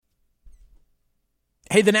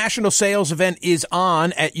Hey, the national sales event is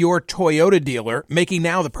on at your Toyota dealer, making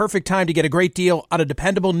now the perfect time to get a great deal on a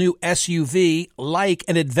dependable new SUV like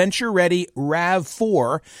an adventure-ready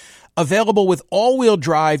RAV4. Available with all-wheel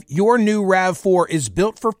drive, your new RAV4 is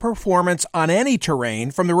built for performance on any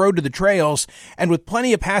terrain, from the road to the trails, and with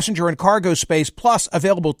plenty of passenger and cargo space, plus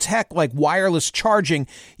available tech like wireless charging,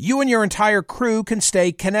 you and your entire crew can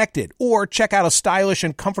stay connected. Or check out a stylish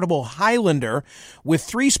and comfortable Highlander with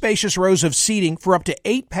 3 spacious rows of seating for up to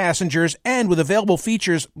 8 passengers and with available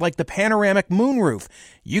features like the panoramic moonroof.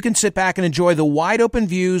 You can sit back and enjoy the wide-open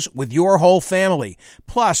views with your whole family.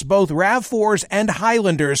 Plus, both RAV4s and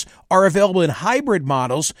Highlanders are available in hybrid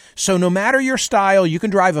models, so no matter your style, you can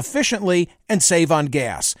drive efficiently and save on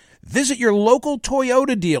gas. Visit your local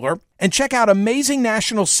Toyota dealer and check out amazing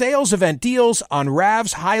national sales event deals on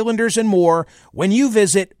RAVs, Highlanders, and more when you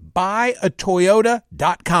visit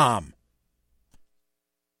buyatoyota.com.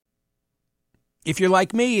 If you're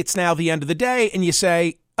like me, it's now the end of the day and you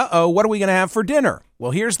say, uh-oh, what are we going to have for dinner?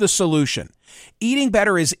 Well, here's the solution. Eating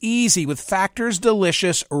better is easy with Factor's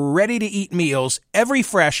delicious, ready-to-eat meals. Every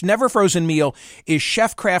fresh, never frozen meal is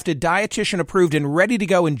chef-crafted, dietitian-approved, and ready to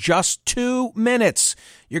go in just 2 minutes.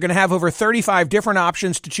 You're going to have over 35 different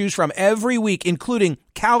options to choose from every week, including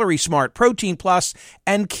Calorie Smart, Protein Plus,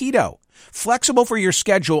 and Keto. Flexible for your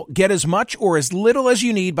schedule, get as much or as little as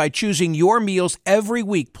you need by choosing your meals every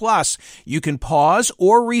week. Plus, you can pause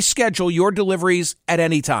or reschedule your deliveries at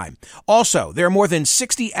any time. Also, there are more than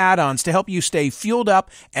 60 add-ons to help you stay fueled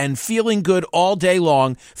up and feeling good all day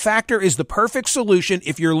long. Factor is the perfect solution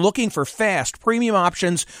if you're looking for fast, premium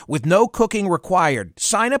options with no cooking required.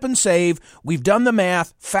 Sign up and save. We've done the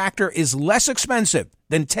math. Factor is less expensive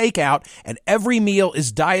than takeout, and every meal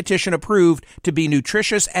is dietitian approved to be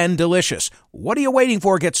nutritious and delicious. What are you waiting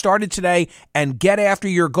for? Get started today and get after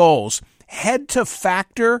your goals. Head to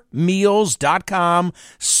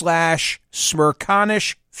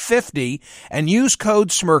factormeals.com/Smerconish50 and use code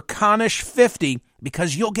Smerconish50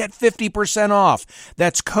 because you'll get 50% off.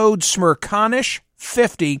 That's code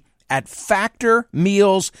Smerconish50 at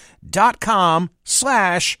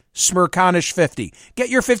factormeals.com/Smerconish50. Get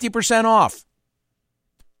your 50% off.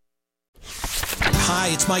 Hi,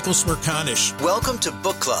 it's Michael Smerconish. Welcome to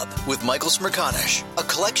Book Club with Michael Smerconish, a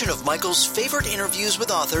collection of Michael's favorite interviews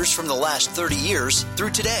with authors from the last 30 years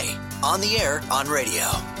through today, on the air, on radio.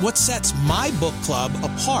 What sets my book club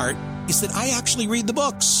apart is that I actually read the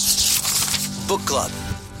books. Book Club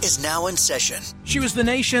is now in session. She was the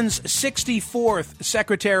nation's 64th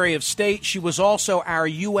Secretary of State. She was also our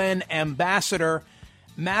UN ambassador.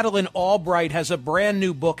 Madeleine Albright has a brand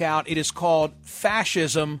new book out. It is called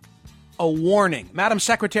Fascism, a Warning. Madam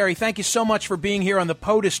Secretary, thank you so much for being here on the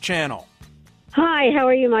POTUS channel. Hi, how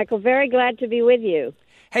are you, Michael? Very glad to be with you.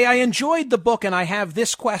 Hey, I enjoyed the book, and I have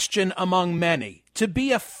this question among many. To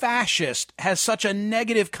be a fascist has such a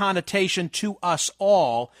negative connotation to us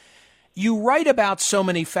all. You write about so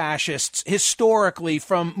many fascists historically,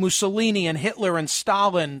 from Mussolini and Hitler and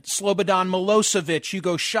Stalin, Slobodan Milosevic,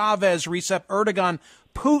 Hugo Chavez, Recep Erdogan,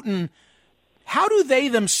 Putin. How do they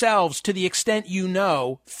themselves, to the extent you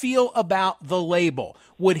know, feel about the label?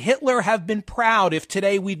 Would Hitler have been proud if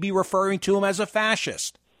today we'd be referring to him as a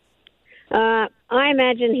fascist? I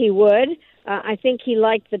imagine he would. I think he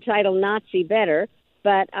liked the title Nazi better,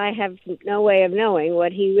 but I have no way of knowing.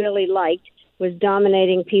 What he really liked was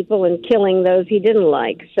dominating people and killing those he didn't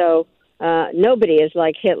like. So nobody is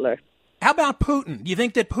like Hitler. How about Putin? Do you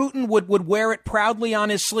think that Putin would wear it proudly on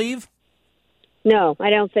his sleeve? No, I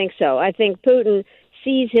don't think so. I think Putin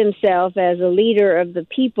sees himself as a leader of the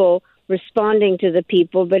people, responding to the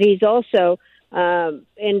people, but he's also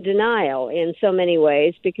in denial in so many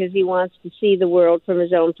ways because he wants to see the world from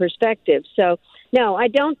his own perspective. So, no, I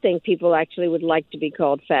don't think people actually would like to be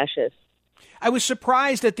called fascists. I was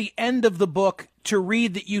surprised at the end of the book to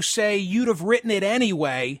read that you say you'd have written it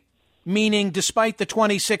anyway, meaning despite the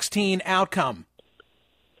 2016 outcome.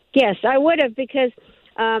 Yes, I would have, because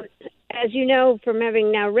as you know from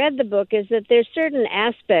having now read the book, is that there's certain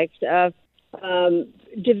aspects of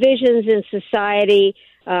divisions in society,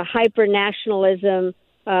 hyper-nationalism,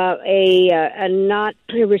 a not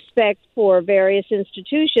respect for various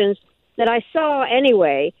institutions that I saw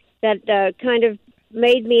anyway that kind of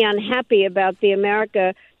made me unhappy about the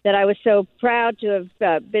America that I was so proud to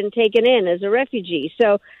have been taken in as a refugee.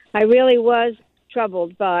 So I really was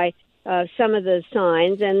troubled by some of the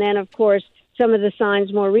signs. And then, of course, some of the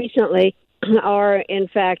signs more recently are, in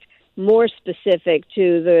fact, more specific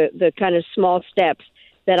to the kind of small steps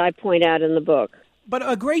that I point out in the book. But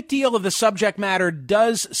a great deal of the subject matter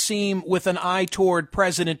does seem with an eye toward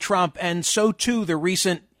President Trump, and so too the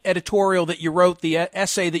recent editorial that you wrote, the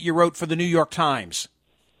essay that you wrote for the New York Times.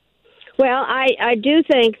 Well, I do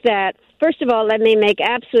think that, first of all, let me make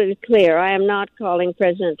absolutely clear, I am not calling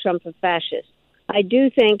President Trump a fascist. I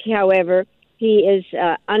do think, however, he is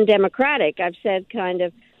undemocratic. I've said kind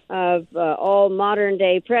of all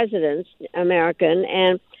modern-day presidents, American,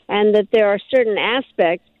 and that there are certain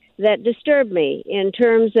aspects that disturb me in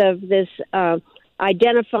terms of this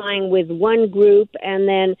identifying with one group and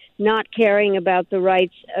then not caring about the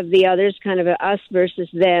rights of the others, kind of a us versus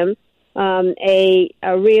them, a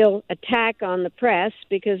real attack on the press,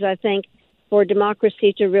 because I think for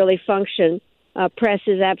democracy to really function, press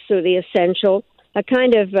is absolutely essential, a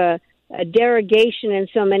kind of a derogation in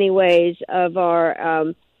so many ways of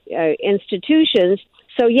our institutions.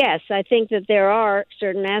 So, yes, I think that there are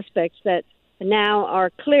certain aspects that now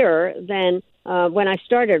are clearer than when I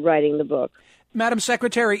started writing the book. Madam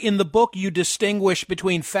Secretary, in the book you distinguish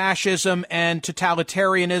between fascism and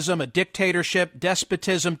totalitarianism, a dictatorship,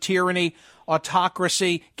 despotism, tyranny,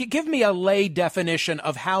 autocracy. Give me a lay definition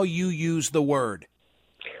of how you use the word.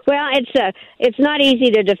 Well, it's not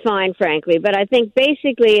easy to define, frankly, but I think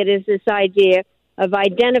basically it is this idea of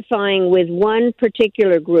identifying with one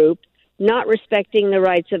particular group, not respecting the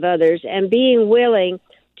rights of others, and being willing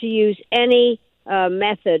to use any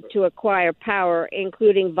method to acquire power,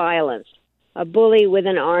 including violence. A bully with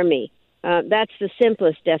an army. That's the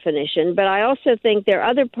simplest definition. But I also think there are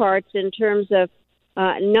other parts in terms of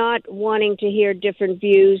not wanting to hear different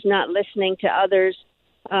views, not listening to others.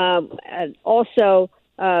 Also,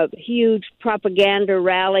 huge propaganda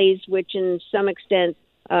rallies, which in some extent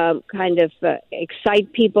kind of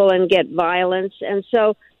excite people and get violence. And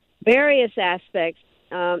so various aspects.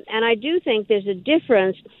 And I do think there's a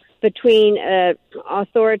difference between an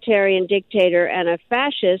authoritarian dictator and a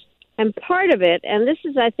fascist. And part of it, and this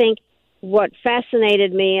is, I think, what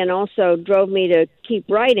fascinated me and also drove me to keep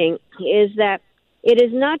writing, is that it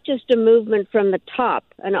is not just a movement from the top,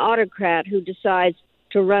 an autocrat who decides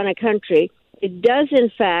to run a country. It does, in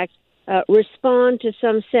fact, respond to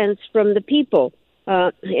some sense from the people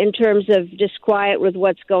in terms of disquiet with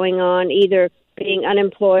what's going on, either being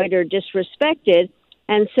unemployed or disrespected.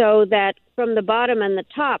 And so that from the bottom and the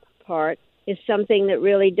top part is something that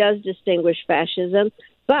really does distinguish fascism.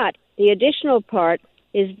 But the additional part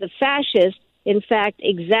is the fascist, in fact,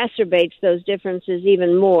 exacerbates those differences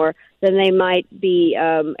even more than they might be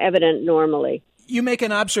evident normally. You make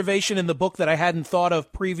an observation in the book that I hadn't thought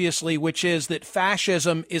of previously, which is that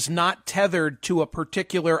fascism is not tethered to a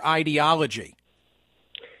particular ideology.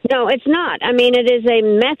 No, it's not. I mean, it is a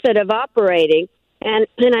method of operating. And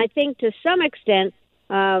I think to some extent,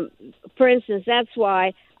 for instance, that's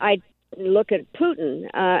why I look at Putin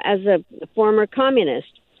as a former communist.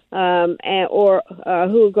 Or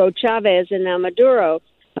Hugo Chavez and now Maduro,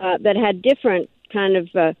 that had different kind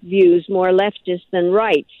of views, more leftist than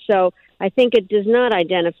right. So I think it does not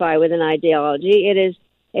identify with an ideology. It is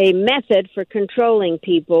a method for controlling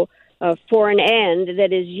people for an end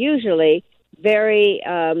that is usually very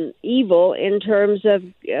evil in terms of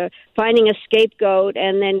finding a scapegoat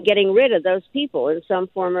and then getting rid of those people in some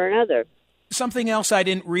form or another. Something else I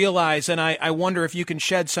didn't realize, and I wonder if you can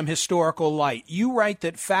shed some historical light. You write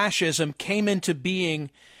that fascism came into being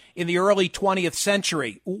in the early 20th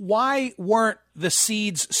century. Why weren't the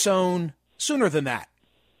seeds sown sooner than that?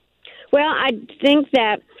 Well, I think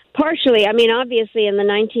that partially, I mean, obviously in the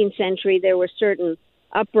 19th century there were certain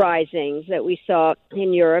uprisings that we saw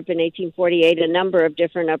in Europe in 1848, a number of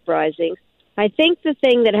different uprisings. I think the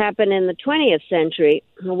thing that happened in the 20th century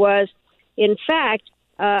was, in fact,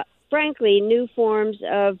 frankly, new forms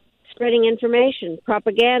of spreading information,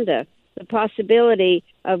 propaganda, the possibility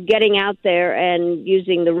of getting out there and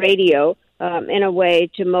using the radio in a way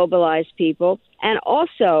to mobilize people. And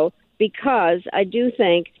also because I do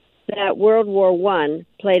think that World War I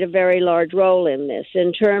played a very large role in this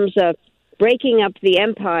in terms of breaking up the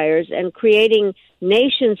empires and creating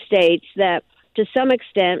nation states that to some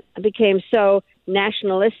extent became so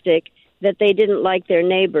nationalistic that they didn't like their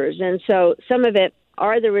neighbors. And so some of it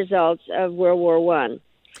are the results of World War I,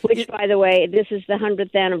 which, by the way, this is the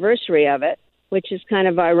 100th anniversary of it, which is kind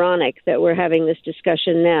of ironic that we're having this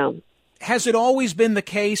discussion now. Has it always been the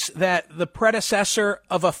case that the predecessor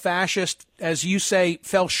of a fascist, as you say,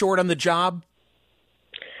 fell short on the job?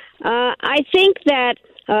 I think that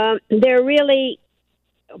they're really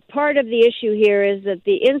part of the issue here is that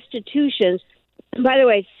the institutions, by the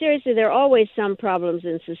way, seriously, there are always some problems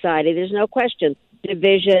in society. There's no question.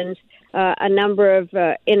 Divisions, a number of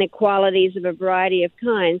inequalities of a variety of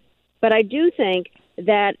kinds. But I do think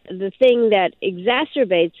that the thing that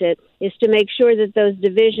exacerbates it is to make sure that those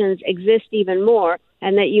divisions exist even more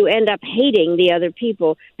and that you end up hating the other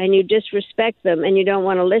people and you disrespect them and you don't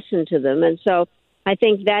want to listen to them. And so I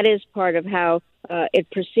think that is part of how it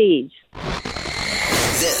proceeds.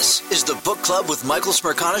 This is the Book Club with Michael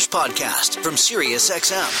Smerconish podcast from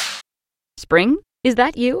SiriusXM. Spring? Is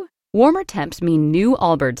that you? Warmer temps mean new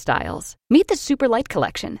Allbirds styles. Meet the Super Light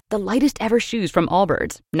Collection, the lightest ever shoes from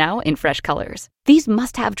Allbirds, now in fresh colors. These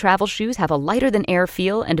must-have travel shoes have a lighter-than-air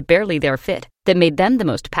feel and barely their fit that made them the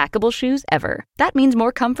most packable shoes ever. That means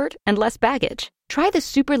more comfort and less baggage. Try the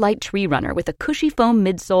Super Light Tree Runner with a cushy foam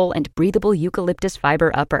midsole and breathable eucalyptus fiber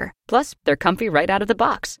upper. Plus, they're comfy right out of the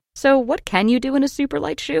box. So what can you do in a super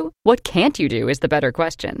light shoe? What can't you do is the better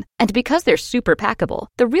question. And because they're super packable,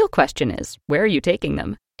 the real question is, where are you taking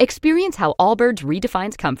them? Experience how Allbirds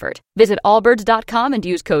redefines comfort. Visit allbirds.com and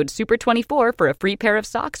use code SUPER24 for a free pair of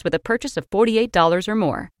socks with a purchase of $48 or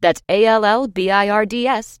more. That's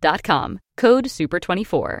ALLBIRDS.com. Code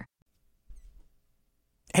SUPER24.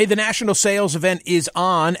 Hey, the national sales event is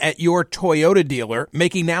on at your Toyota dealer,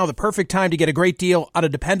 making now the perfect time to get a great deal on a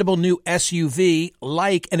dependable new SUV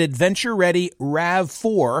like an adventure-ready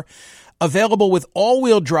RAV4. Available with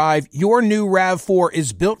all-wheel drive, your new RAV4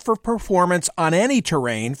 is built for performance on any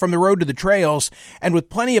terrain, from the road to the trails, and with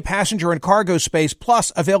plenty of passenger and cargo space,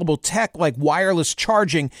 plus available tech like wireless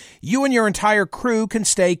charging, you and your entire crew can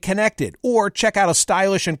stay connected. Or check out a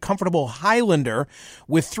stylish and comfortable Highlander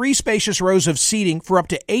with 3 spacious rows of seating for up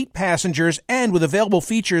to 8 passengers and with available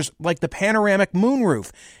features like the panoramic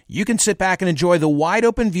moonroof. You can sit back and enjoy the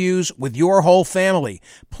wide-open views with your whole family.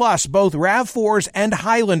 Plus, both RAV4s and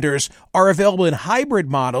Highlanders are available in hybrid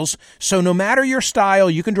models, so no matter your style,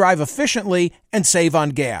 you can drive efficiently and save on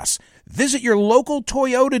gas. Visit your local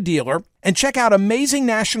Toyota dealer and check out amazing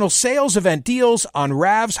national sales event deals on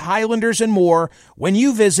RAVs, Highlanders, and more when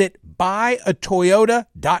you visit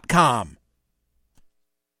buyatoyota.com.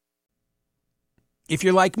 If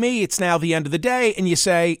you're like me, it's now the end of the day and you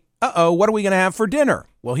say, uh-oh, what are we going to have for dinner?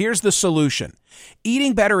 Well, here's the solution.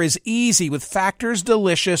 Eating better is easy with Factor's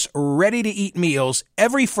delicious, ready-to-eat meals.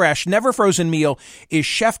 Every fresh, never frozen meal is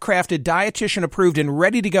chef-crafted, dietitian-approved, and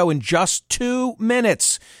ready to go in just 2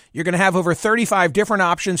 minutes. You're going to have over 35 different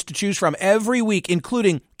options to choose from every week,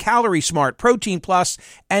 including Calorie Smart, Protein Plus,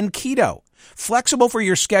 and Keto. Flexible for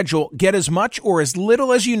your schedule, get as much or as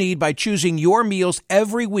little as you need by choosing your meals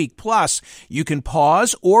every week. Plus, you can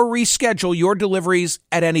pause or reschedule your deliveries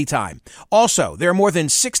at any time. Also, there are more than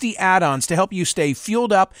 60 add-ons to help you stay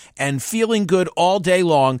fueled up and feeling good all day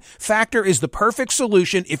long. Factor is the perfect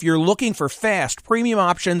solution if you're looking for fast, premium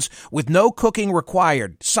options with no cooking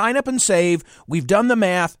required. Sign up and save. We've done the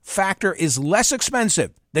math. Factor is less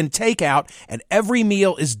expensive than takeout, and every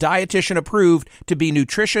meal is dietitian approved to be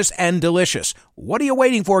nutritious and delicious. What are you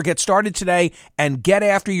waiting for? Get started today and get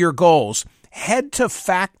after your goals. Head to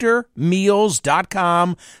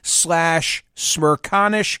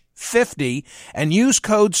factormeals.com/Smerconish50 and use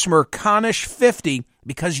code Smerconish50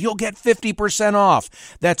 because you'll get 50% off.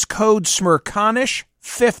 That's code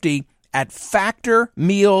Smerconish50 at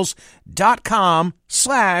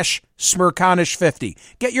factormeals.com/Smerconish50.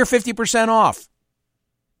 Get your 50% off.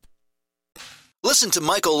 Listen to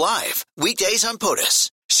Michael live weekdays on POTUS,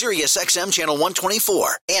 SiriusXM Channel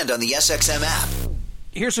 124, and on the SXM app.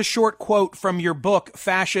 Here's a short quote from your book,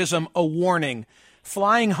 Fascism, A Warning.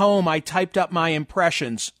 Flying home, I typed up my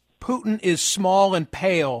impressions. Putin is small and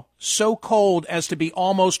pale, so cold as to be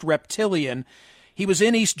almost reptilian. He was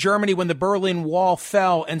in East Germany when the Berlin Wall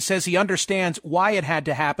fell and says he understands why it had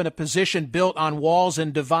to happen. A position built on walls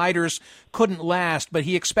and dividers couldn't last, but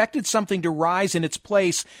he expected something to rise in its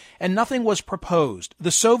place, and nothing was proposed.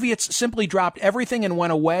 The Soviets simply dropped everything and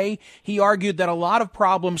went away. He argued that a lot of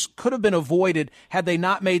problems could have been avoided had they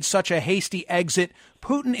not made such a hasty exit.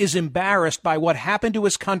 Putin is embarrassed by what happened to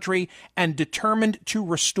his country and determined to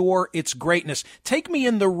restore its greatness. Take me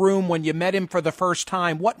in the room when you met him for the first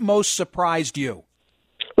time. What most surprised you?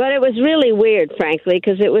 Well, it was really weird, frankly,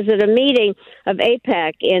 because it was at a meeting of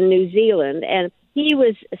AIPAC in New Zealand, and he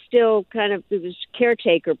was still he was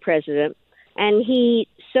caretaker president, and he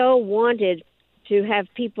so wanted to have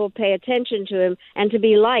people pay attention to him and to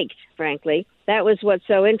be liked, frankly. That was what's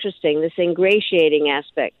so interesting, this ingratiating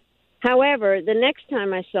aspect. However, the next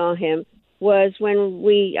time I saw him was when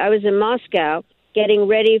I was in Moscow getting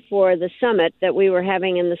ready for the summit that we were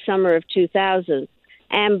having in the summer of 2000.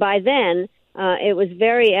 And by then, it was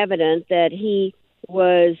very evident that he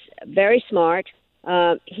was very smart.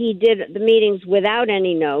 He did the meetings without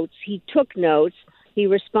any notes. He took notes. He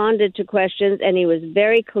responded to questions, and he was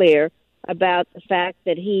very clear about the fact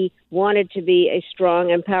that he wanted to be a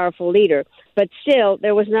strong and powerful leader. But still,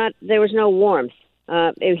 there was no warmth.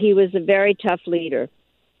 He was a very tough leader.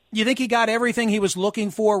 You think he got everything he was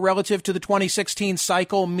looking for relative to the 2016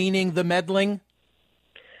 cycle, meaning the meddling?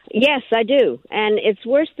 Yes, I do. And it's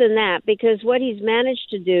worse than that, because what he's managed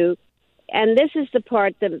to do, and this is the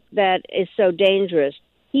part that is so dangerous,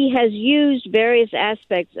 he has used various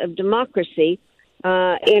aspects of democracy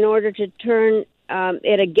in order to turn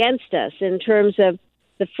it against us in terms of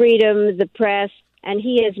the freedom, the press, and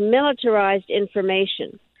he has militarized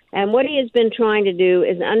information. And what he has been trying to do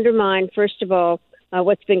is undermine, first of all,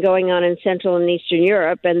 what's been going on in Central and Eastern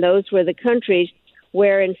Europe, and those were the countries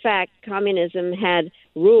where, in fact, communism had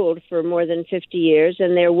ruled for more than 50 years,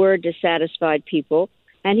 and there were dissatisfied people.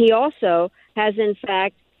 And he also has, in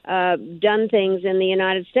fact, done things in the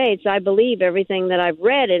United States. I believe everything that I've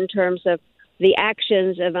read in terms of the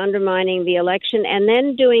actions of undermining the election and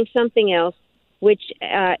then doing something else, which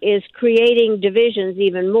is creating divisions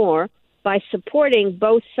even more by supporting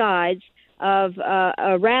both sides of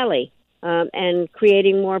a rally and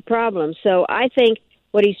creating more problems. So I think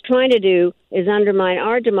what he's trying to do is undermine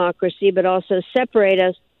our democracy, but also separate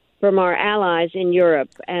us from our allies in Europe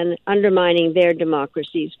and undermining their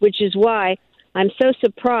democracies, which is why I'm so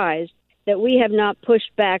surprised that we have not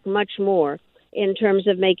pushed back much more in terms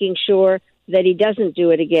of making sure that he doesn't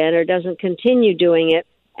do it again or doesn't continue doing it,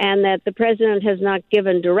 and that the president has not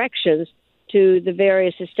given directions to the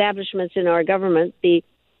various establishments in our government, the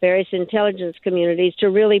various intelligence communities, to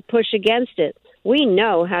really push against it. We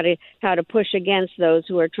know how to push against those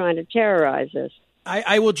who are trying to terrorize us.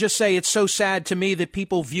 I will just say it's so sad to me that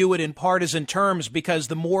people view it in partisan terms, because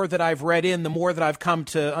the more that I've read the more that I've come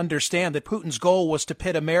to understand that Putin's goal was to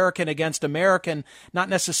pit American against American, not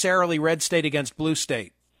necessarily red state against blue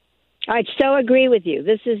state. I so agree with you.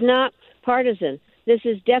 This is not partisan. This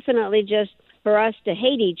is definitely just for us to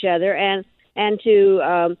hate each other and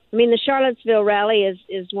to, the Charlottesville rally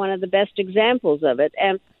is one of the best examples of it.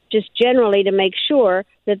 And just generally to make sure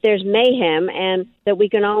that there's mayhem and that we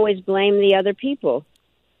can always blame the other people.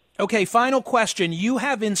 Okay, final question. You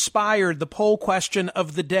have inspired the poll question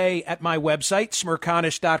of the day at my website,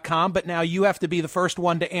 smerconish.com, but now you have to be the first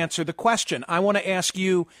one to answer the question. I want to ask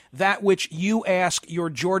you that which you ask your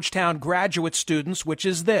Georgetown graduate students, which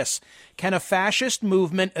is this: can a fascist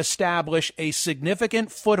movement establish a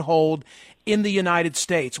significant foothold in the United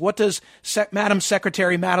States? What does Madam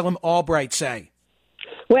Secretary Madeleine Albright say?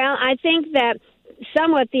 Well, I think that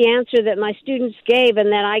somewhat the answer that my students gave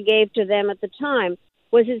and that I gave to them at the time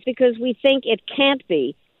was it's because we think it can't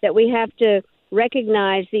be, that we have to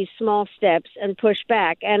recognize these small steps and push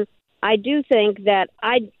back. And I do think that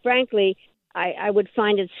I would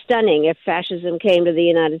find it stunning if fascism came to the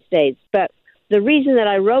United States. But the reason that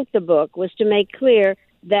I wrote the book was to make clear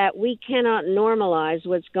that we cannot normalize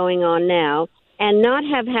what's going on now and not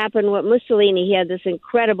have happen what Mussolini, he had this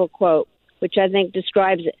incredible quote, which I think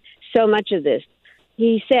describes so much of this.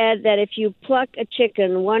 He said that if you pluck a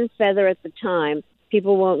chicken one feather at the time,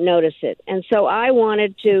 people won't notice it. And so I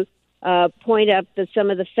wanted to point up that some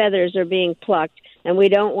of the feathers are being plucked, and we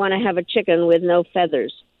don't want to have a chicken with no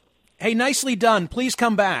feathers. Hey, nicely done. Please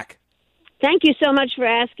come back. Thank you so much for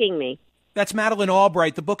asking me. That's Madeleine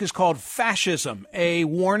Albright. The book is called Fascism, A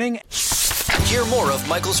Warning. Hear more of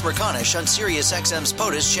Michael Smerconish on SiriusXM's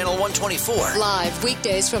POTUS Channel 124. Live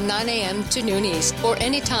weekdays from 9 a.m. to noon East or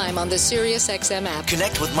anytime on the SiriusXM app.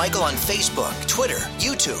 Connect with Michael on Facebook, Twitter,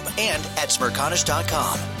 YouTube, and at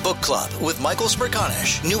Smerconish.com. Book Club with Michael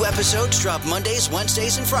Smerconish. New episodes drop Mondays,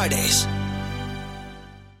 Wednesdays, and Fridays.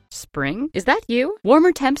 Spring? Is that you?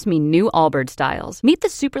 Warmer temps mean new Allbirds styles. Meet the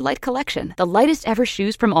Superlight Collection, the lightest ever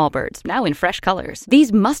shoes from Allbirds, now in fresh colors.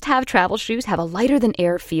 These must-have travel shoes have a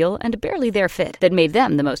lighter-than-air feel and a barely-there fit that made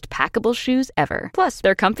them the most packable shoes ever. Plus,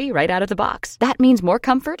 they're comfy right out of the box. That means more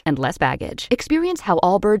comfort and less baggage. Experience how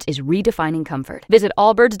Allbirds is redefining comfort. Visit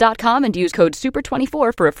allbirds.com and use code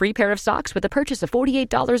SUPER24 for a free pair of socks with a purchase of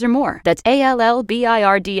 $48 or more. That's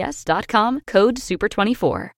ALLBIRDS.com, code SUPER24.